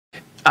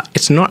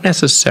It's not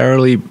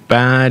necessarily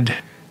bad.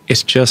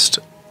 It's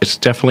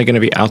definitely going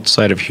to be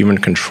outside of human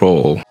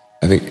control.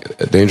 I think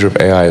the danger of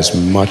AI is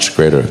much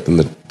greater than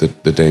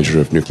the danger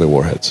of nuclear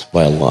warheads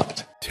by a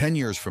lot. 10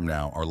 years from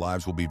now, our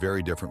lives will be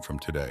very different from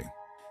today.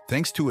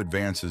 Thanks to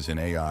advances in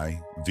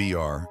AI,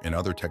 VR, and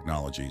other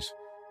technologies,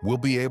 we'll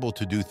be able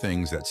to do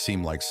things that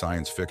seem like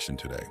science fiction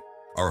today.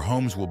 Our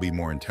homes will be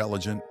more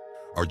intelligent,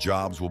 our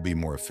jobs will be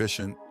more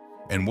efficient,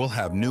 and we'll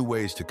have new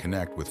ways to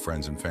connect with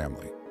friends and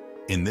family.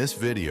 In this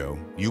video,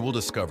 you will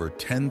discover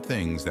 10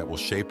 things that will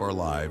shape our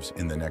lives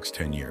in the next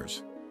 10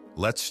 years.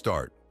 Let's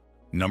start.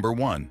 Number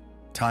 1,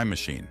 time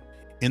machine.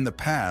 In the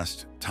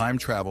past, time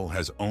travel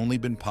has only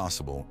been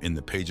possible in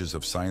the pages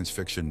of science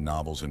fiction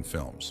novels and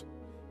films.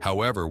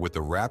 However, with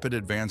the rapid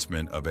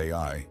advancement of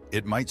AI,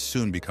 it might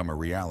soon become a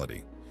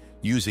reality.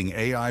 Using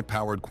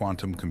AI-powered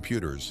quantum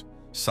computers,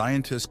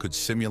 scientists could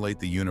simulate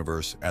the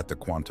universe at the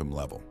quantum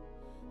level.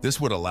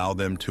 This would allow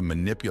them to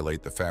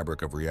manipulate the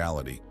fabric of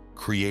reality,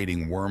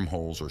 creating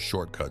wormholes or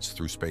shortcuts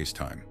through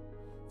space-time.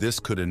 This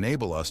could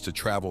enable us to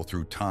travel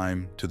through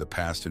time to the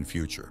past and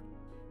future.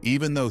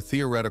 Even though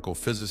theoretical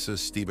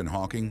physicist Stephen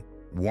Hawking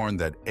warned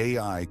that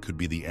AI could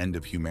be the end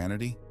of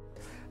humanity,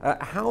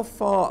 how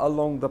far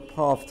along the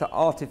path to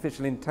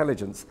artificial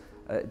intelligence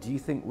do you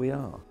think we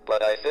are?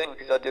 But I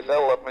think the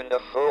development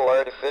of full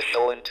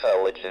artificial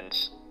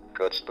intelligence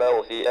could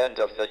spell the end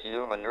of the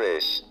human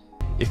race.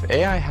 If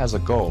AI has a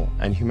goal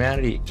and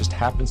humanity just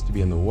happens to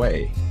be in the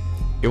way,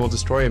 it will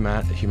destroy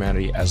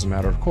humanity as a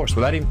matter of course,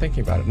 without even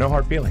thinking about it. No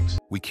hard feelings.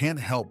 we can't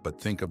help but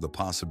think of the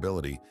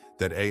possibility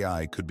that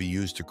AI could be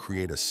used to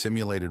create a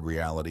simulated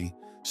reality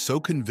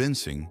so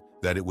convincing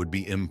that it would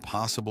be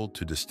impossible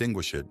to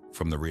distinguish it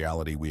from the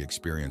reality we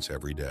experience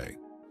every day.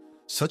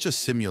 Such a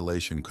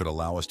simulation could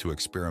allow us to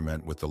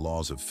experiment with the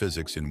laws of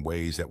physics in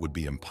ways that would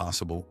be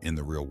impossible in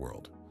the real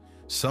world.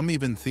 Some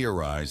even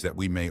theorize that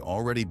we may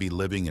already be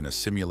living in a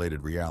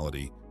simulated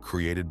reality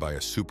created by a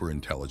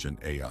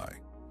superintelligent AI.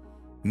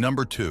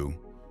 Number 2,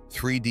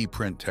 3D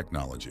print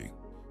technology.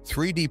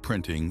 3D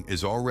printing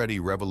is already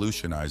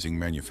revolutionizing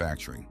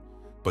manufacturing,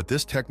 but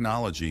this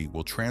technology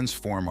will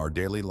transform our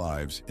daily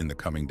lives in the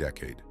coming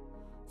decade.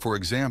 For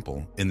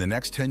example, in the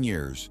next 10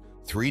 years,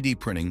 3D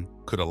printing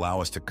could allow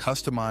us to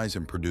customize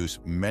and produce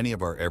many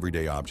of our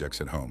everyday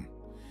objects at home.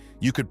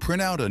 You could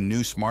print out a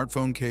new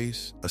smartphone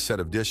case, a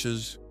set of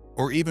dishes,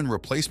 or even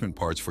replacement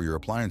parts for your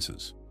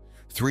appliances.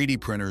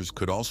 3D printers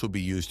could also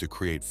be used to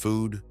create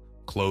food,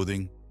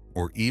 clothing,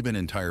 or even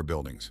entire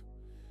buildings.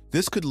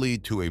 This could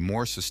lead to a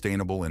more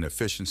sustainable and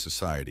efficient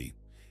society,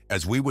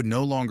 as we would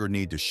no longer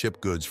need to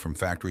ship goods from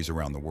factories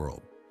around the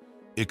world.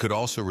 It could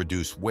also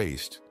reduce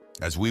waste,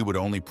 as we would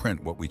only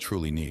print what we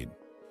truly need.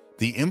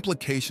 The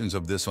implications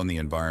of this on the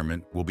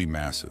environment will be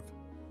massive.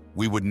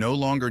 We would no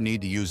longer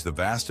need to use the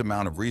vast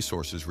amount of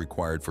resources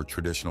required for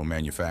traditional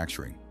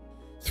manufacturing.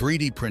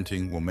 3D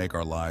printing will make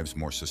our lives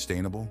more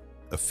sustainable,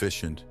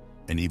 efficient,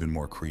 and even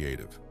more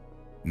creative.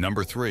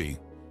 Number 3,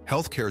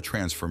 healthcare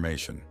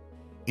transformation.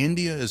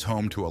 India is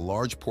home to a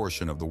large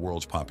portion of the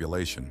world's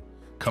population,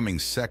 coming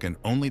second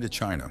only to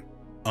China.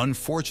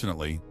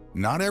 Unfortunately,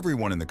 not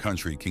everyone in the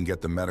country can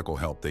get the medical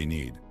help they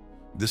need.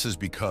 This is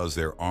because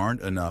there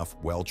aren't enough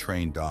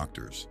well-trained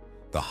doctors.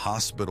 The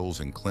hospitals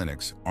and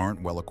clinics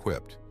aren't well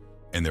equipped,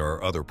 and there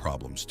are other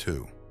problems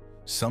too.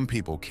 Some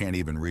people can't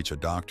even reach a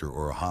doctor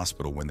or a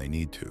hospital when they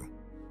need to.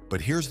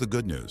 But here's the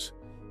good news.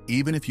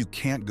 Even if you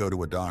can't go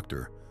to a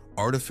doctor,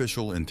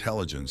 artificial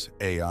intelligence,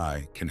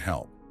 AI, can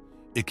help.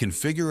 It can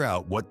figure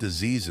out what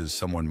diseases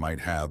someone might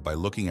have by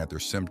looking at their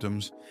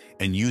symptoms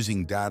and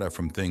using data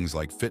from things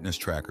like fitness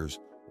trackers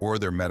or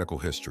their medical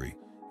history.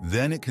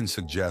 Then it can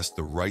suggest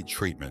the right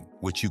treatment,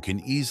 which you can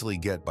easily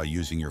get by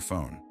using your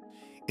phone.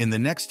 In the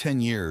next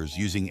 10 years,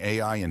 using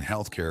AI in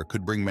healthcare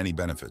could bring many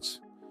benefits.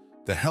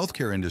 The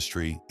healthcare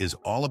industry is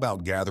all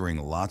about gathering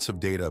lots of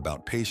data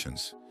about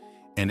patients,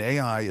 and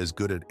AI is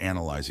good at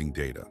analyzing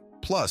data.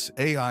 Plus,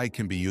 AI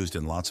can be used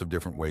in lots of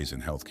different ways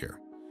in healthcare.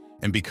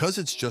 And because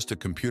it's just a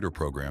computer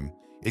program,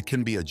 it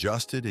can be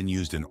adjusted and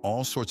used in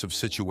all sorts of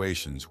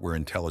situations where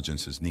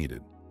intelligence is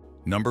needed.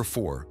 Number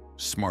 4,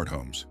 smart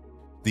homes.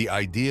 The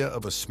idea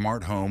of a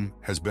smart home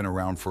has been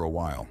around for a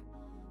while,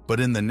 but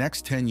in the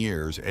next 10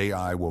 years,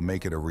 AI will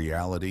make it a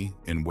reality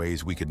in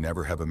ways we could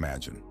never have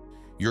imagined.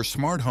 Your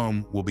smart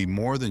home will be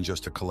more than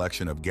just a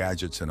collection of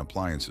gadgets and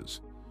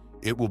appliances.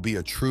 It will be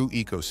a true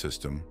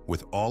ecosystem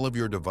with all of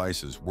your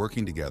devices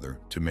working together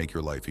to make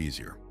your life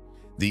easier.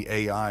 The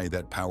AI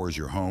that powers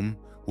your home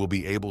will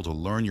be able to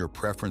learn your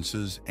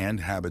preferences and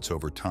habits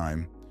over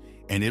time,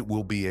 and it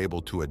will be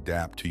able to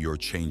adapt to your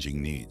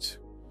changing needs.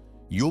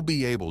 You'll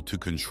be able to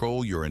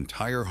control your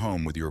entire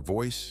home with your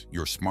voice,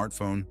 your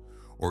smartphone,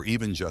 or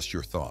even just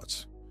your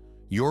thoughts.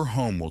 Your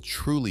home will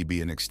truly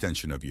be an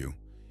extension of you,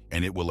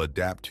 and it will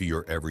adapt to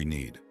your every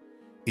need.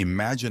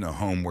 Imagine a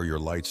home where your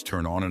lights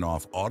turn on and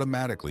off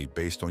automatically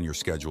based on your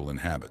schedule and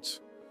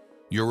habits.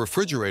 Your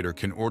refrigerator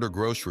can order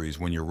groceries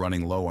when you're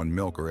running low on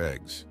milk or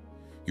eggs.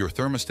 Your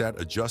thermostat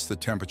adjusts the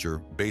temperature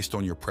based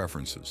on your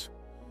preferences.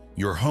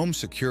 Your home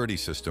security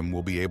system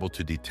will be able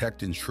to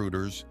detect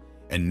intruders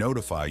and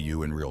notify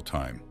you in real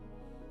time.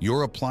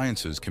 Your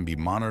appliances can be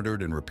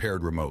monitored and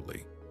repaired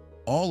remotely.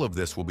 All of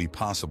this will be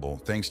possible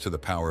thanks to the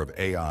power of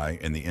AI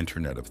and the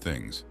Internet of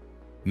Things.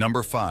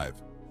 Number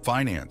 5.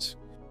 Finance.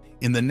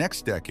 In the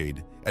next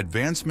decade,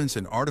 advancements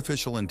in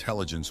artificial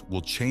intelligence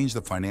will change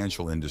the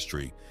financial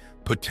industry,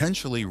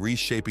 potentially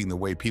reshaping the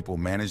way people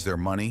manage their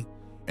money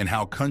and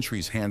how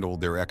countries handle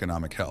their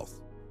economic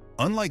health.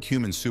 Unlike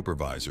human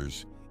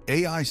supervisors,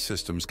 AI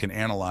systems can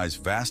analyze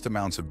vast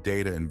amounts of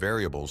data and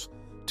variables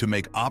to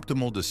make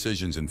optimal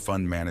decisions in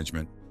fund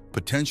management,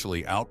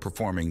 potentially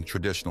outperforming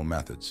traditional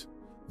methods.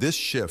 This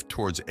shift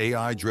towards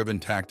AI-driven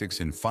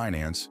tactics in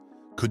finance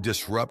could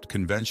disrupt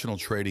conventional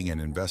trading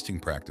and investing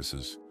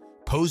practices,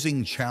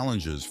 posing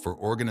challenges for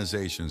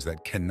organizations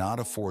that cannot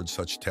afford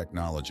such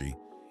technology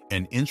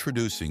and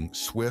introducing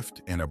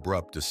swift and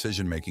abrupt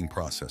decision-making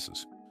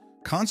processes.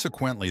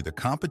 Consequently, the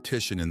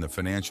competition in the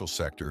financial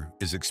sector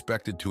is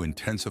expected to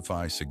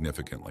intensify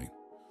significantly.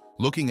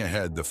 Looking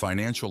ahead, the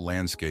financial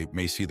landscape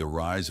may see the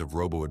rise of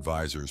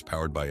robo-advisors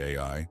powered by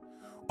AI,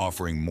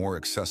 offering more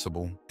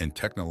accessible and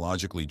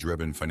technologically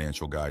driven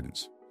financial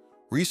guidance.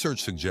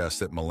 Research suggests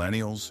that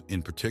millennials,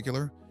 in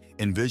particular,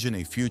 envision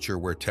a future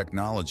where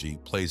technology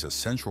plays a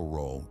central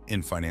role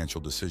in financial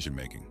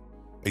decision-making.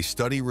 A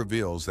study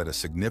reveals that a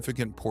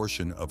significant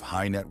portion of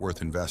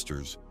high-net-worth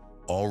investors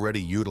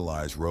already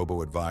utilize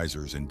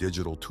robo-advisors and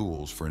digital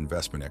tools for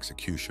investment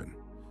execution.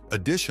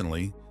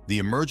 Additionally, the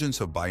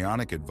emergence of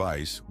bionic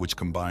advice, which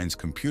combines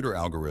computer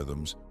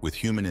algorithms with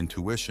human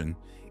intuition,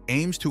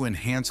 aims to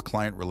enhance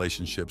client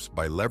relationships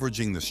by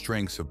leveraging the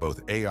strengths of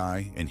both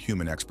AI and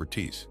human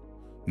expertise.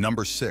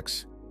 Number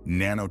 6.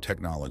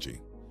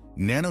 Nanotechnology.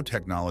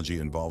 Nanotechnology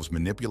involves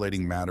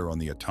manipulating matter on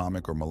the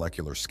atomic or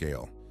molecular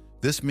scale.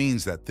 This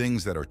means that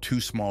things that are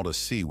too small to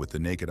see with the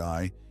naked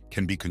eye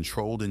can be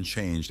controlled and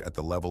changed at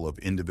the level of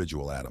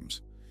individual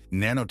atoms.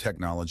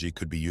 Nanotechnology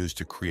could be used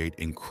to create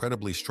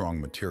incredibly strong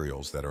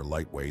materials that are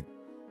lightweight,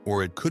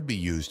 or it could be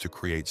used to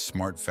create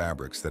smart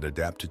fabrics that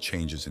adapt to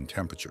changes in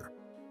temperature.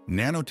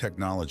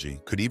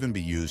 Nanotechnology could even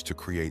be used to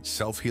create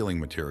self-healing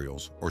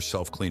materials or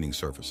self-cleaning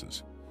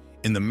surfaces.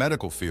 In the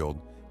medical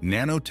field,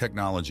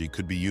 nanotechnology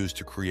could be used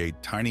to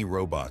create tiny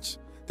robots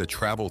that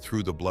travel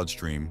through the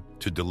bloodstream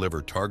to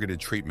deliver targeted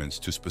treatments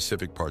to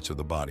specific parts of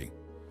the body.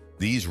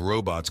 These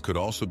robots could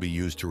also be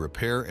used to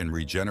repair and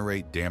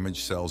regenerate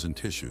damaged cells and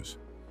tissues.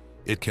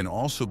 It can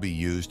also be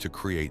used to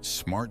create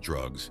smart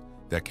drugs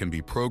that can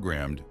be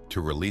programmed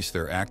to release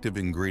their active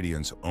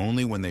ingredients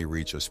only when they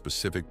reach a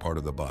specific part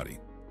of the body.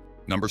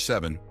 Number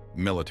 7.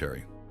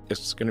 Military.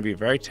 It's going to be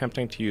very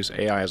tempting to use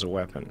AI as a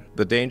weapon.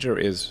 The danger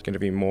is going to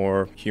be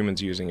more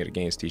humans using it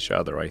against each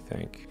other, I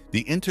think.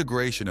 The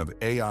integration of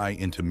AI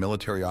into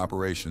military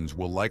operations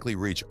will likely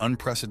reach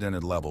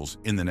unprecedented levels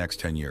in the next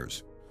 10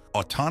 years.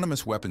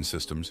 Autonomous weapon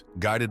systems,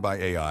 guided by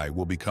AI,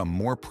 will become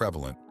more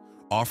prevalent,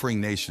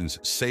 offering nations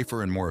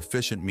safer and more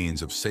efficient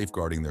means of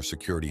safeguarding their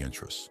security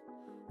interests.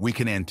 We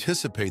can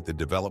anticipate the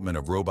development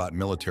of robot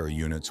military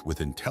units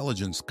with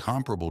intelligence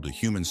comparable to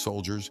human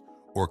soldiers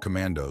or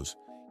commandos,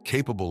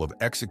 capable of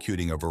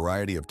executing a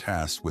variety of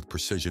tasks with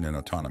precision and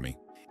autonomy.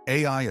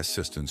 AI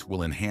assistance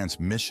will enhance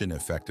mission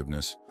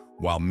effectiveness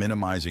while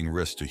minimizing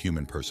risk to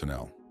human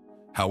personnel.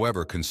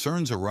 However,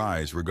 concerns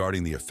arise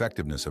regarding the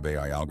effectiveness of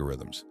AI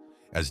algorithms,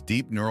 as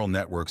deep neural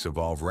networks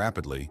evolve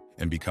rapidly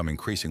and become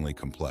increasingly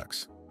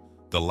complex.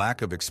 The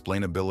lack of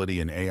explainability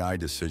in AI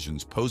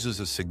decisions poses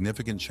a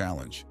significant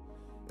challenge,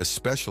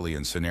 especially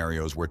in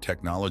scenarios where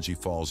technology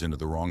falls into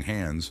the wrong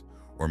hands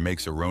or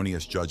makes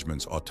erroneous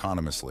judgments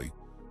autonomously,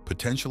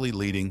 potentially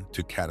leading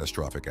to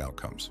catastrophic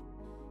outcomes.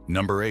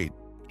 Number 8.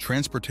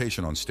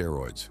 Transportation on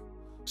steroids.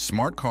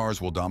 Smart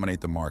cars will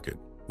dominate the market,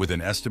 with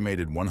an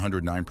estimated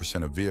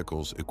 109% of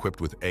vehicles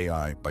equipped with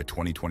AI by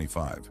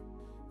 2025.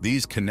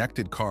 These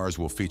connected cars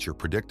will feature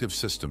predictive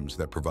systems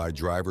that provide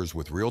drivers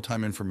with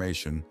real-time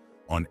information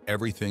on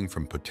everything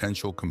from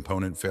potential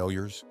component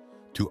failures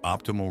to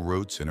optimal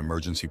routes and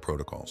emergency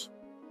protocols.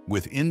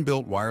 With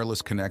inbuilt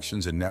wireless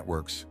connections and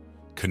networks,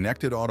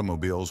 connected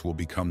automobiles will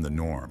become the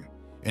norm,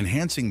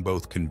 enhancing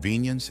both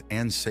convenience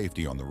and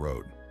safety on the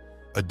road.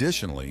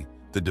 Additionally,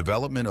 the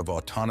development of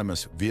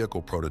autonomous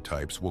vehicle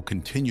prototypes will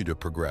continue to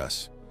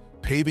progress,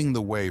 paving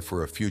the way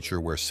for a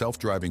future where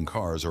self-driving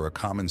cars are a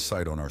common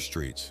sight on our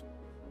streets.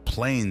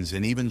 Planes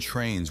and even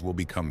trains will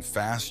become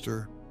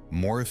faster,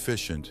 more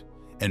efficient,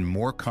 and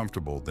more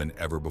comfortable than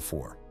ever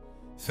before.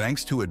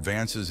 Thanks to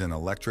advances in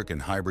electric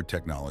and hybrid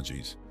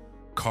technologies,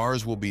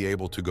 cars will be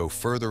able to go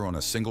further on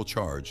a single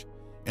charge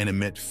and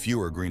emit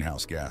fewer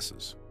greenhouse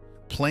gases.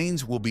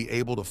 Planes will be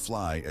able to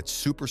fly at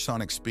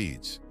supersonic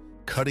speeds,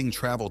 cutting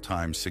travel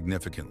times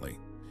significantly.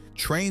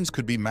 Trains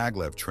could be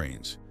maglev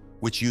trains,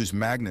 which use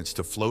magnets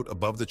to float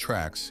above the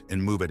tracks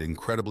and move at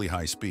incredibly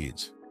high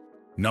speeds.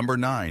 Number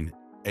 9.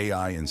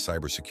 AI and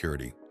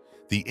cybersecurity.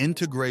 The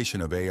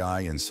integration of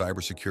AI and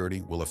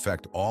cybersecurity will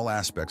affect all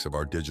aspects of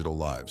our digital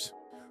lives.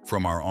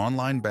 From our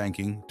online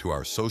banking to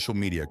our social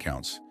media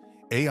accounts,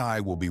 AI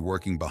will be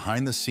working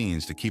behind the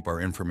scenes to keep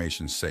our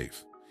information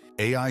safe.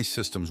 AI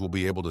systems will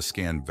be able to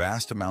scan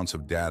vast amounts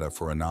of data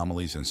for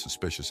anomalies and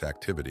suspicious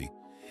activity,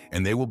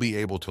 and they will be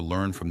able to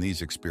learn from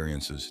these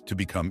experiences to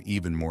become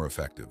even more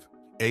effective.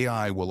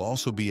 AI will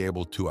also be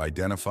able to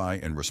identify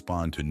and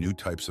respond to new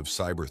types of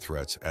cyber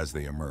threats as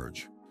they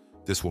emerge.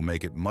 This will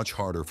make it much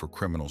harder for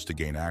criminals to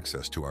gain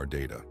access to our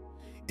data.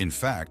 In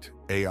fact,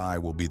 AI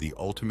will be the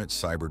ultimate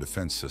cyber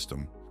defense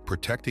system,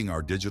 protecting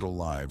our digital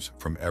lives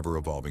from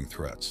ever-evolving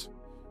threats.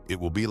 It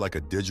will be like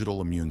a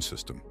digital immune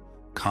system,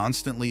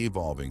 constantly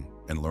evolving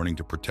and learning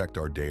to protect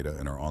our data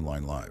and our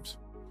online lives.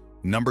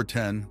 Number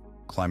 10,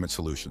 climate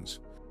solutions.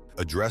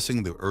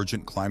 Addressing the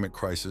urgent climate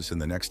crisis in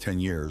the next 10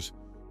 years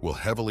will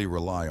heavily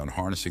rely on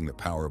harnessing the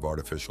power of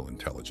artificial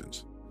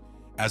intelligence.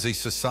 As a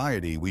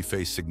society, we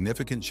face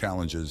significant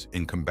challenges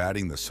in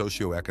combating the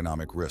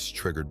socioeconomic risks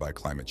triggered by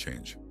climate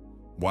change.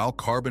 While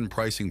carbon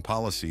pricing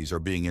policies are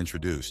being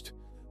introduced,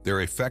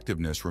 their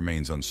effectiveness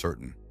remains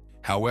uncertain.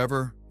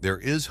 However, there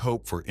is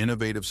hope for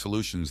innovative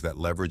solutions that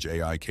leverage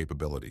AI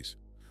capabilities.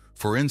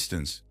 For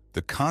instance,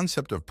 the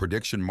concept of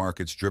prediction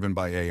markets driven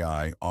by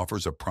AI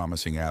offers a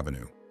promising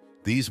avenue.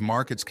 These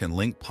markets can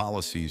link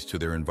policies to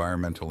their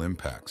environmental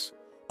impacts,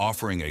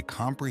 offering a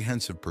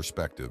comprehensive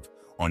perspective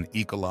on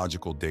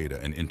ecological data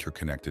and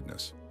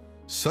interconnectedness.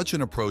 Such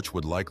an approach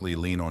would likely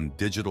lean on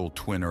digital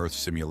twin Earth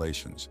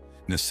simulations,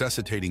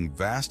 necessitating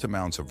vast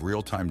amounts of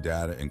real-time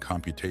data and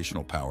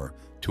computational power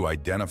to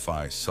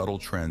identify subtle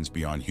trends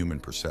beyond human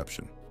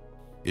perception.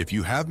 If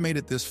you have made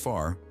it this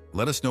far,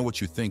 let us know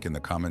what you think in the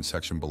comment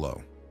section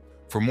below.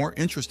 For more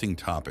interesting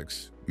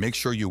topics, make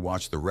sure you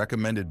watch the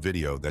recommended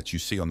video that you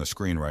see on the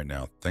screen right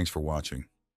now. Thanks for watching.